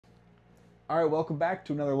All right, welcome back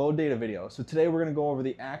to another load data video. So today we're going to go over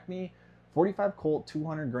the ACME 45 Colt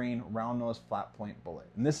 200 grain round nose flat point bullet.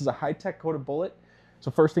 And this is a high-tech coated bullet.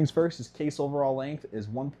 So first things first, is case overall length is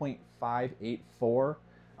 1.584.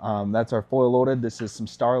 That's our foil loaded. This is some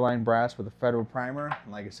Starline brass with a federal primer.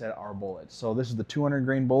 And like I said, our bullet. So this is the 200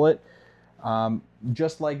 grain bullet.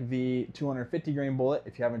 Just like the 250 grain bullet,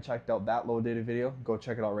 if you haven't checked out that load data video, go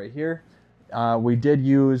check it out right here. We did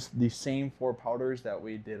use the same 4 powders that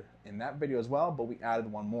we did in that video as well, but we added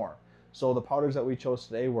one more. So the powders that we chose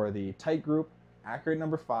today were the Titegroup, Accurate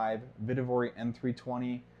number 5, Vihtavuori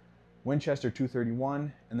N320, Winchester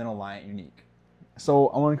 231, and then Alliant Unique. So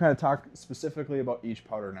I want to kind of talk specifically about each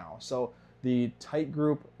powder now. So the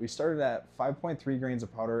Titegroup, we started at 5.3 grains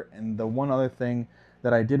of powder, and the one other thing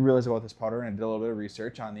that I did realize about this powder, and I did a little bit of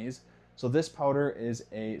research on these, so this powder is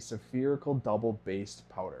a spherical double-based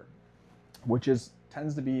powder, which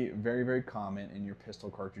tends to be very, very common in your pistol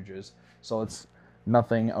cartridges. So it's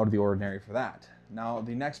nothing out of the ordinary for that. Now,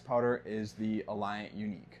 the next powder is the Alliant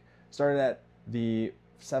Unique. Started at the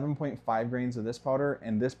 7.5 grains of this powder,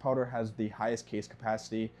 and this powder has the highest case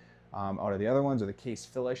capacity out of the other ones, or the case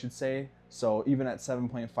fill, I should say. So even at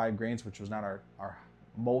 7.5 grains, which was not our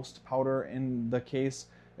most powder in the case,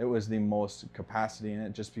 it was the most capacity in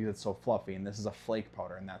it just because it's so fluffy, and this is a flake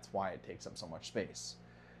powder, and that's why it takes up so much space.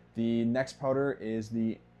 The next powder is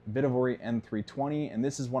the Vihtavuori N320, and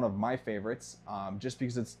this is one of my favorites just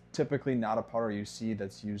because it's typically not a powder you see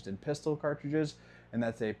that's used in pistol cartridges, and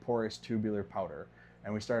that's a porous tubular powder.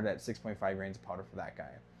 And we started at 6.5 grains of powder for that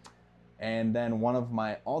guy. And then one of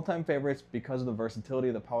my all-time favorites, because of the versatility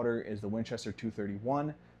of the powder, is the Winchester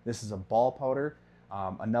 231. This is a ball powder,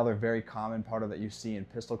 another very common powder that you see in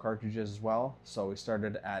pistol cartridges as well. So we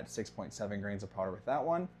started at 6.7 grains of powder with that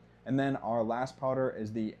one. And then our last powder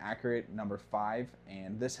is the Accurate number 5,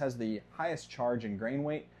 and this has the highest charge and grain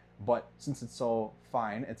weight, but since it's so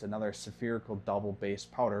fine, it's another spherical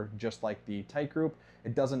double-based powder, just like the Titegroup.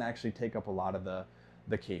 It doesn't actually take up a lot of the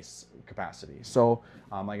case capacity. So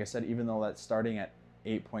like I said, even though that's starting at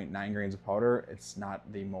 8.9 grains of powder, it's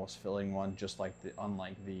not the most filling one, just like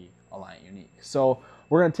unlike the Alliant Unique. So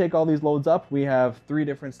we're going to take all these loads up. We have 3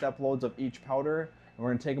 different step loads of each powder, and we're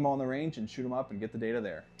going to take them all in the range and shoot them up and get the data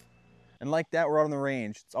there. And like that, we're out on the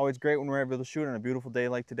range. It's always great when we're able to shoot on a beautiful day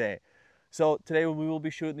like today. So today we will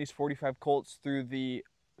be shooting these 45 Colts through the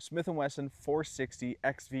Smith & Wesson 460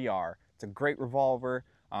 XVR. It's a great revolver,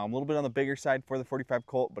 a little bit on the bigger side for the 45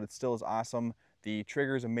 Colt, but it still is awesome. The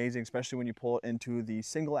trigger is amazing, especially when you pull it into the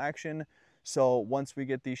single action. So once we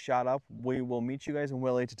get these shot up, we will meet you guys in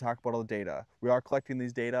Willie to talk about all the data. We are collecting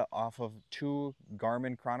these data off of 2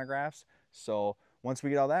 Garmin chronographs. So once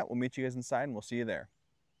we get all that, we'll meet you guys inside and we'll see you there.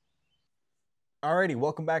 Alrighty,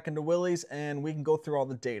 welcome back into Willie's, and we can go through all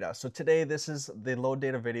the data. So today, this is the load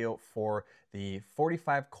data video for the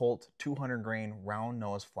 45 Colt 200 grain round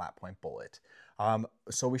nose flat point bullet.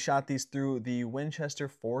 So we shot these through the Winchester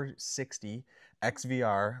 460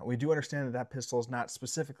 XVR. We do understand that that pistol is not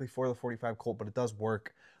specifically for the 45 Colt, but it does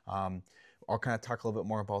work. I'll kind of talk a little bit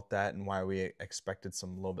more about that and why we expected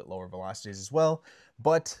some little bit lower velocities as well.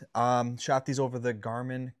 But shot these over the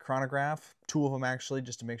Garmin chronograph, 2 of them actually,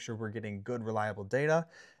 just to make sure we're getting good, reliable data.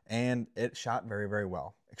 And it shot very, very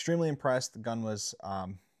well. Extremely impressed. The gun was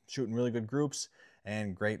shooting really good groups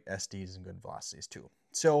and great SDs and good velocities too.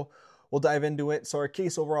 So we'll dive into it. So our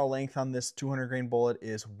case overall length on this 200 grain bullet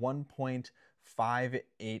is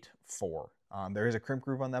 1.584. There is a crimp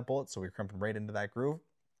groove on that bullet, so we're crimping right into that groove.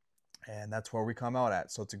 And that's where we come out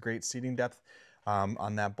at. So it's a great seating depth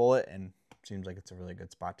on that bullet, and seems like it's a really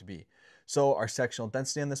good spot to be. So our sectional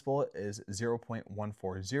density on this bullet is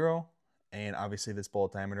 0.140, and obviously this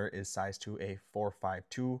bullet diameter is sized to a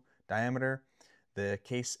 4.52 diameter. The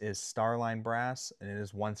case is Starline brass, and it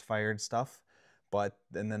is once fired stuff,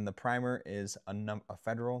 and then the primer is a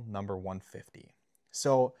federal number 150.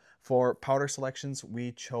 So for powder selections,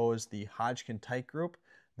 we chose the Hodgdon Titegroup,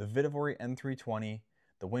 the Vihtavuori N320,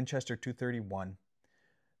 the Winchester 231,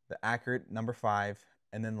 the Accurate number 5,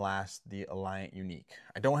 and then last, the Alliant Unique.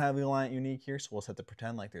 I don't have the Alliant Unique here, so we'll just have to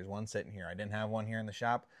pretend like there's one sitting here. I didn't have one here in the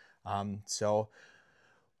shop, so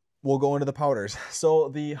we'll go into the powders. So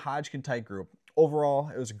the Hodgdon Titegroup,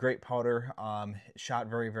 overall, it was a great powder. It shot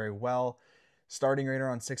very, very well. Starting right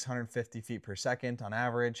around 650 feet per second on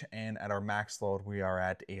average, and at our max load, we are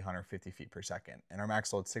at 850 feet per second. And our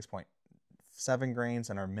max load is 6.7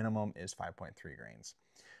 grains, and our minimum is 5.3 grains.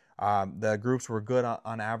 The groups were good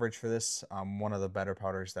on average for this. One of the better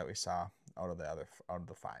powders that we saw out of the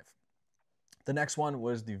 5. The next one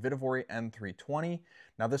was the Vihtavuori N320.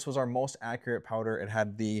 Now this was our most accurate powder. It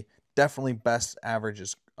had the definitely best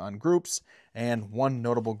averages on groups and one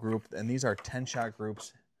notable group, and these are 10-shot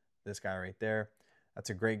groups. This guy right there, that's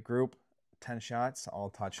a great group. 10 shots, all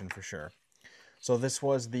touching for sure. So this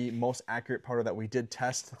was the most accurate powder that we did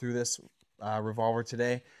test through this revolver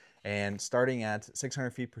today, and starting at 600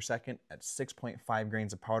 feet per second at 6.5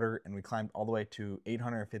 grains of powder, and we climbed all the way to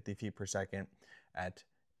 850 feet per second at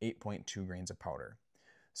 8.2 grains of powder.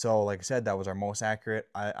 So like I said, that was our most accurate.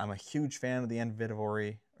 I'm a huge fan of the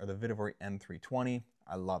Vihtavuori N320.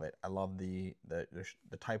 I love it. I love the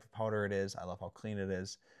type of powder it is. I love how clean it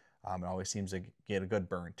is. It always seems to get a good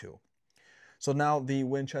burn too. So now the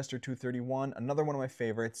Winchester 231, another one of my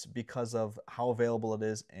favorites because of how available it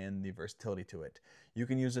is and the versatility to it. You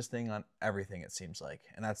can use this thing on everything, it seems like,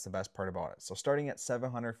 and that's the best part about it. So starting at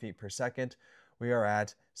 700 feet per second, we are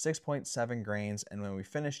at 6.7 grains, and when we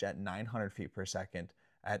finished at 900 feet per second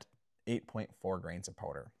at 8.4 grains of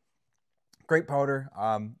powder. Great powder.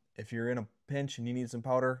 If you're in a pinch and you need some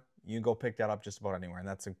powder, you can go pick that up just about anywhere, and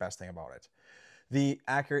that's the best thing about it. The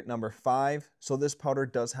accurate number 5, so this powder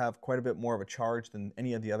does have quite a bit more of a charge than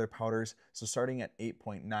any of the other powders. So starting at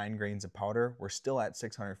 8.9 grains of powder, we're still at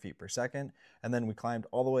 600 feet per second, and then we climbed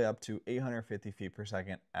all the way up to 850 feet per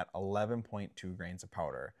second at 11.2 grains of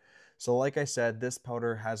powder. So like I said, this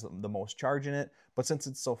powder has the most charge in it, but since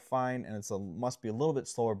it's so fine and must be a little bit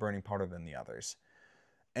slower burning powder than the others.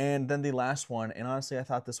 And then the last one, and honestly I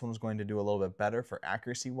thought this one was going to do a little bit better for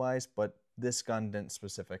accuracy wise, but this gun didn't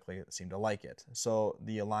specifically seem to like it. So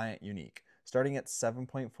the Alliant Unique, starting at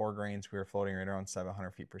 7.4 grains, we were floating right around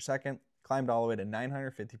 700 feet per second, climbed all the way to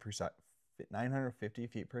 950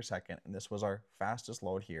 feet per second, and this was our fastest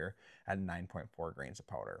load here at 9.4 grains of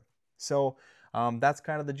powder. So that's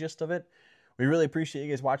kind of the gist of it. We really appreciate you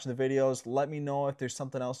guys watching the videos. Let me know if there's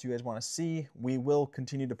something else you guys want to see. We will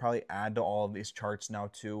continue to probably add to all of these charts now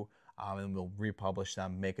too, and we'll republish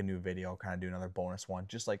them, make a new video, kind of do another bonus one,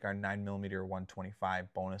 just like our 9mm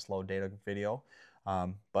 125 bonus load data video.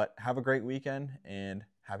 But have a great weekend and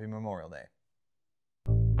happy Memorial Day.